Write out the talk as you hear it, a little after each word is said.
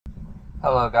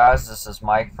Hello guys, this is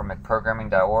Mike from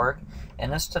McProgramming.org.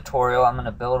 In this tutorial I'm going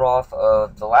to build off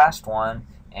of the last one,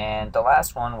 and the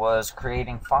last one was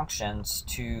creating functions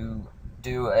to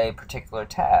do a particular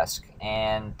task,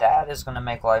 and that is going to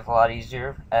make life a lot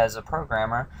easier as a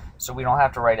programmer, so we don't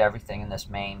have to write everything in this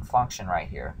main function right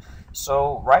here.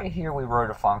 So right here we wrote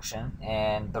a function,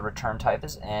 and the return type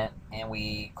is int, and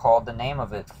we called the name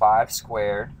of it 5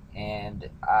 squared, and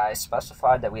I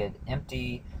specified that we had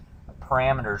empty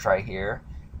parameters right here,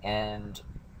 and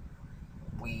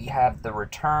we have the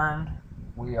return.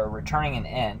 We are returning an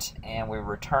int, and we're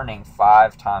returning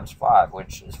 5 times 5,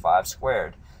 which is 5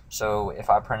 squared. So if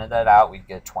I printed that out, we'd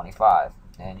get 25,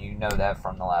 and you know that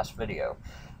from the last video.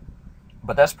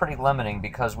 But that's pretty limiting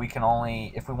because we can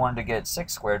only, if we wanted to get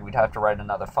 6 squared, we'd have to write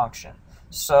another function.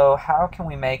 So how can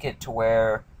we make it to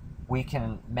where we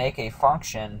can make a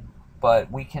function, but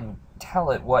we can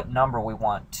tell it what number we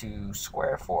want to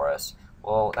square for us?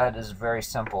 Well, that is very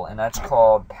simple, and that's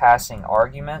called passing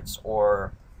arguments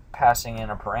or passing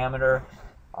in a parameter.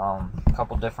 A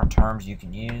couple different terms you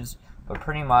can use, but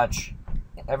pretty much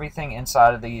everything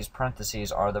inside of these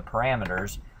parentheses are the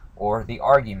parameters or the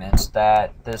arguments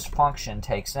that this function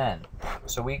takes in.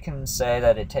 So we can say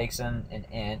that it takes in an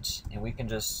int, and we can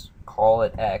just call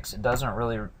it x. It doesn't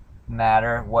really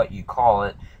matter what you call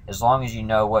it as long as you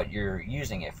know what you're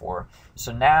using it for.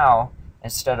 So now,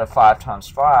 instead of 5 times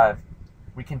 5,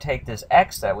 we can take this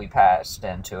x that we passed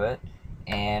into it,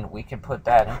 and we can put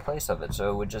that in place of it. So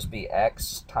it would just be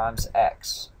x times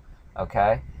x.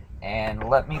 Okay? And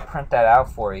let me print that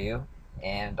out for you.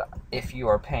 And if you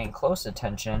are paying close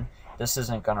attention, this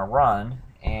isn't going to run,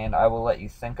 and I will let you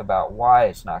think about why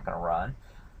it's not going to run.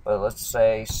 But let's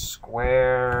say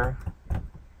square,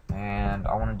 and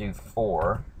I want to do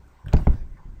 4.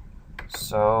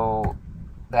 So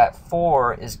that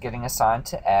 4 is getting assigned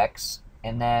to x,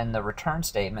 and then the return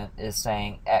statement is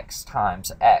saying x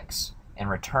times x and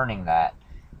returning that,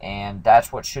 and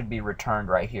that's what should be returned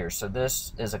right here. So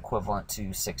this is equivalent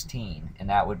to 16, and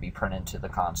that would be printed to the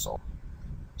console.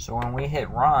 So when we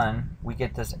hit run, we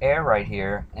get this error right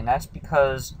here, and that's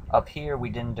because up here we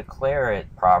didn't declare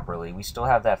it properly. We still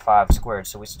have that 5 squared,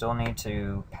 so we still need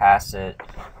to pass it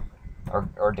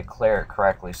or declare it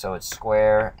correctly. So it's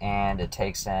square, and it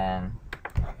takes in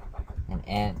an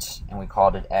int, and we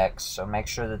called it x. So make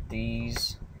sure that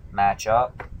these match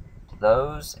up to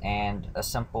those, and a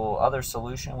simple other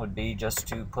solution would be just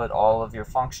to put all of your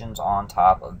functions on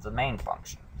top of the main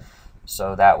function.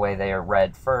 So that way they are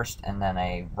read first and then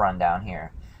a run down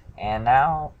here. And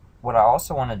now what I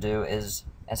also want to do is,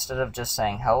 instead of just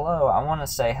saying hello, I want to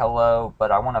say hello,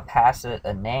 but I want to pass it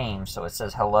a name, so it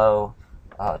says hello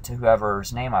to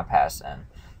whoever's name I pass in.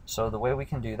 So the way we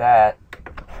can do that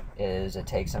is it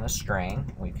takes in a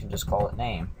string. We can just call it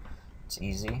name. It's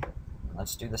easy.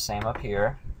 Let's do the same up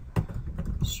here.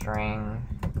 String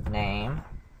name.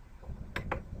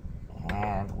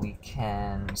 And we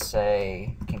can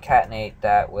say, concatenate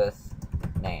that with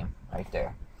name right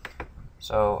there.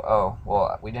 So, oh,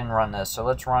 well, we didn't run this, so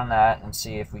let's run that and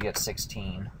see if we get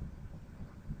 16.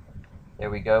 There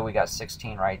we go, we got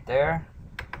 16 right there.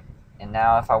 And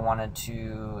now if I wanted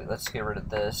to, let's get rid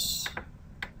of this.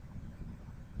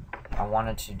 I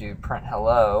wanted to do print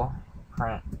hello,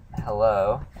 and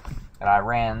I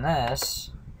ran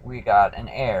this, we got an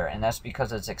error, and that's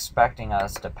because it's expecting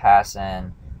us to pass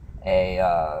in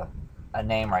a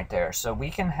name right there. So we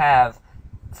can have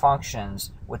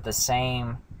functions with the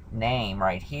same name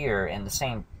right here and the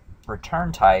same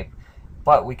return type,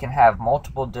 but we can have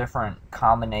multiple different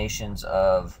combinations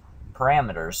of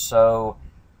parameters. So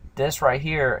this right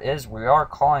here is, we are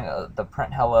calling the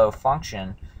print hello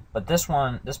function, but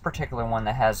this particular one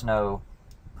that has no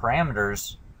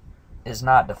parameters is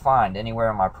not defined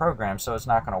anywhere in my program, so it's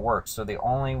not going to work. So the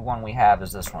only one we have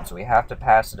is this one, so we have to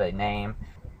pass it a name.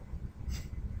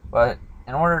 But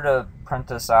in order to print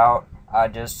this out, I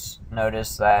just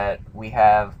noticed that we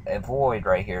have a void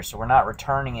right here, so we're not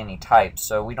returning any type,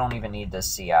 so we don't even need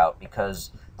this cout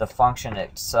because the function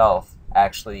itself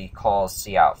actually calls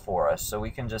cout for us. So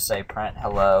we can just say print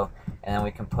hello, and then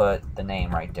we can put the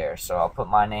name right there. So I'll put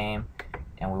my name,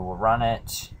 and we will run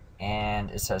it, and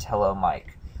it says hello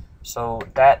Mike. So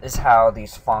that is how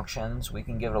these functions, we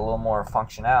can give it a little more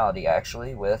functionality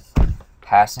actually with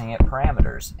passing it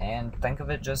parameters. And think of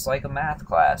it just like a math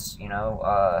class, you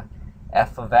know,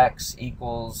 f of x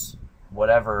equals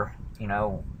whatever, you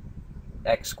know,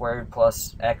 x squared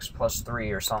plus x plus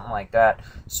 3 or something like that.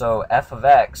 So f of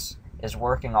x is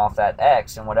working off that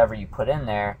x, and whatever you put in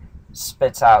there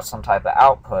spits out some type of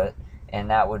output, and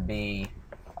that would be,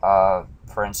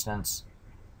 for instance,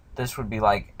 this would be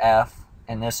like f,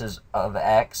 and this is of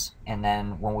x, and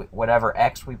then when whatever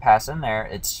x we pass in there,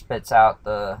 it spits out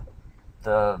the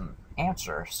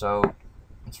answer. So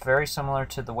it's very similar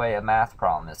to the way a math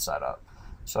problem is set up.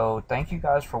 So thank you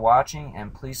guys for watching,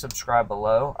 and please subscribe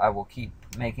below. I will keep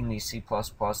making these C++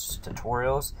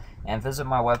 tutorials, and visit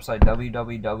my website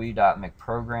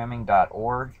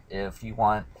www.mcprogramming.org if you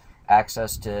want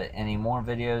access to any more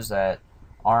videos that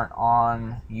aren't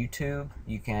on YouTube.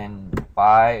 You can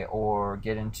buy or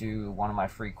get into one of my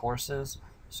free courses.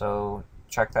 So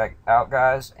check that out,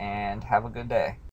 guys, and have a good day.